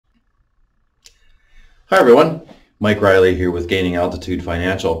Hi everyone, Mike Riley here with Gaining Altitude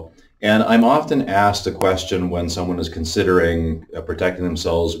Financial, and I'm often asked a question when someone is considering protecting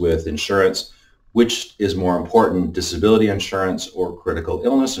themselves with insurance, which is more important, disability insurance or critical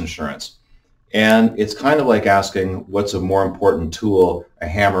illness insurance? And it's kind of like asking what's a more important tool, a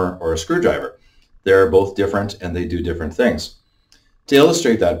hammer or a screwdriver. They're both different and they do different things. To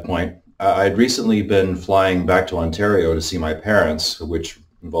illustrate that point, I'd recently been flying back to Ontario to see my parents, which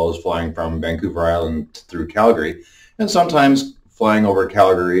involves flying from Vancouver Island through Calgary, and sometimes flying over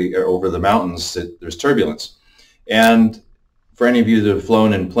Calgary or over the mountains, there's turbulence. And for any of you that have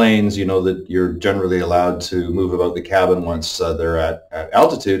flown in planes, you know that you're generally allowed to move about the cabin once they're at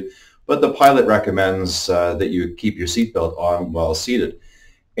altitude, but the pilot recommends that you keep your seatbelt on while seated.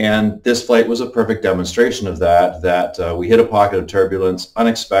 And this flight was a perfect demonstration of that we hit a pocket of turbulence,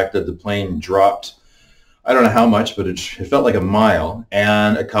 unexpected, the plane dropped. I don't know how much, but it felt like a mile,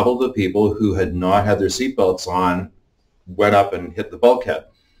 and a couple of the people who had not had their seatbelts on went up and hit the bulkhead.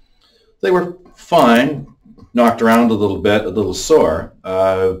 They were fine, knocked around a little bit, a little sore,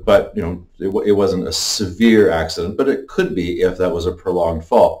 but it wasn't a severe accident, but it could be if that was a prolonged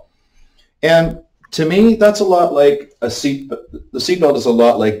fall. And to me, that's a lot like the seatbelt is a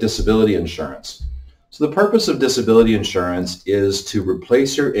lot like disability insurance. So the purpose of disability insurance is to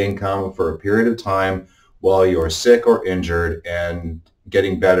replace your income for a period of time while you're sick or injured and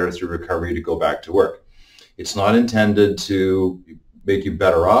getting better through recovery to go back to work. It's not intended to make you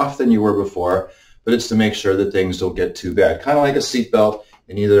better off than you were before, but it's to make sure that things don't get too bad. Kind of like a seatbelt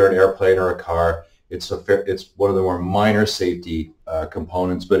in either an airplane or a car. It's one of the more minor safety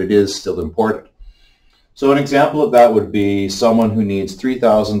components, but it is still important. So an example of that would be someone who needs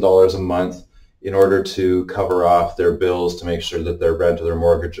 $3,000 a month in order to cover off their bills to make sure that their rent or their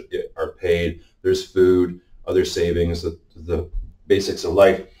mortgage are paid. There's food, other savings, the basics of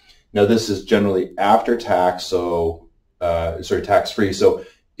life. Now this is generally after tax, so tax-free. So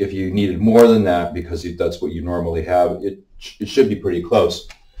if you needed more than that, because that's what you normally have, it should be pretty close.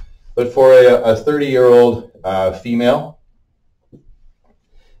 But for a 30-year-old female,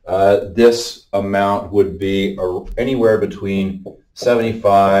 this amount would be anywhere between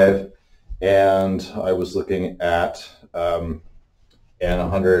 $75 and I was looking at and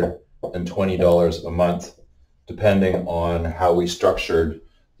 $120 a month, depending on how we structured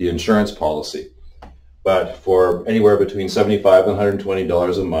the insurance policy. But for anywhere between $75 and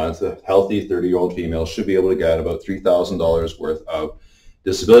 $120 a month, a healthy 30-year-old female should be able to get about $3,000 worth of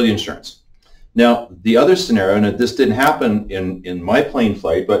disability insurance. Now, the other scenario, and this didn't happen in my plane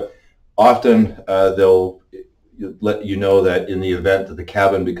flight, but often they'll let you know that in the event that the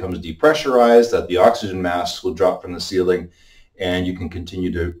cabin becomes depressurized, that the oxygen masks will drop from the ceiling and you can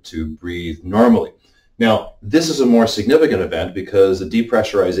continue to breathe normally. Now, this is a more significant event because the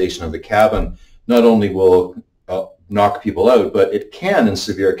depressurization of the cabin not only will knock people out, but it can, in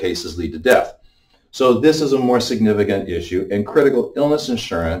severe cases, lead to death. So this is a more significant issue, and critical illness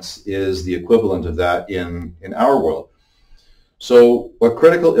insurance is the equivalent of that in our world. So what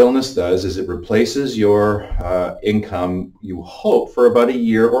critical illness does is it replaces your income, you hope, for about a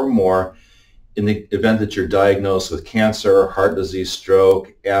year or more in the event that you're diagnosed with cancer, heart disease,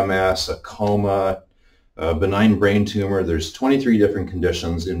 stroke, MS, a coma, a benign brain tumor. There's 23 different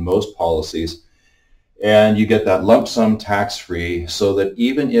conditions in most policies. And you get that lump sum tax-free so that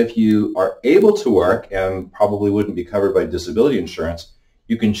even if you are able to work and probably wouldn't be covered by disability insurance,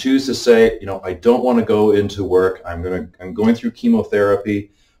 you can choose to say, I don't want to go into work. I'm going through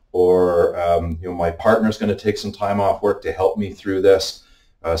chemotherapy, or my partner's going to take some time off work to help me through this.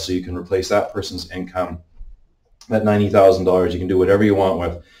 So you can replace that person's income. At $90,000, you can do whatever you want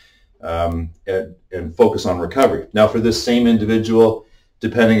with and focus on recovery. Now, for this same individual,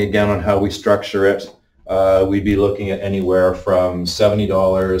 depending again on how we structure it, we'd be looking at anywhere from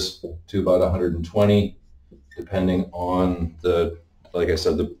 $70 to about $120, depending on like I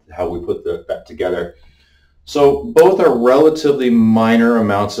said, how we put that together. So both are relatively minor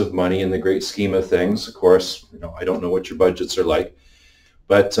amounts of money in the great scheme of things. Of course, I don't know what your budgets are like,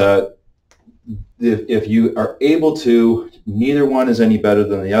 but if you are able to, neither one is any better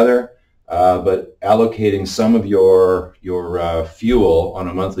than the other. But allocating some of your fuel on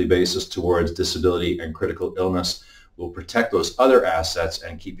a monthly basis towards disability and critical illness will protect those other assets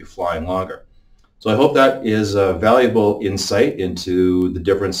and keep you flying longer. So I hope that is a valuable insight into the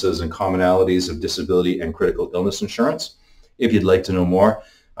differences and commonalities of disability and critical illness insurance. If you'd like to know more,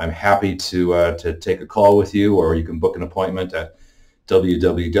 I'm happy to take a call with you, or you can book an appointment at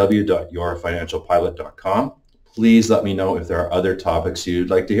www.yourfinancialpilot.com. Please let me know if there are other topics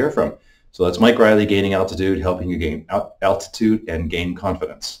you'd like to hear from. So that's Mike Riley, Gaining Altitude, helping you gain altitude and gain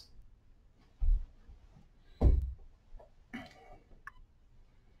confidence.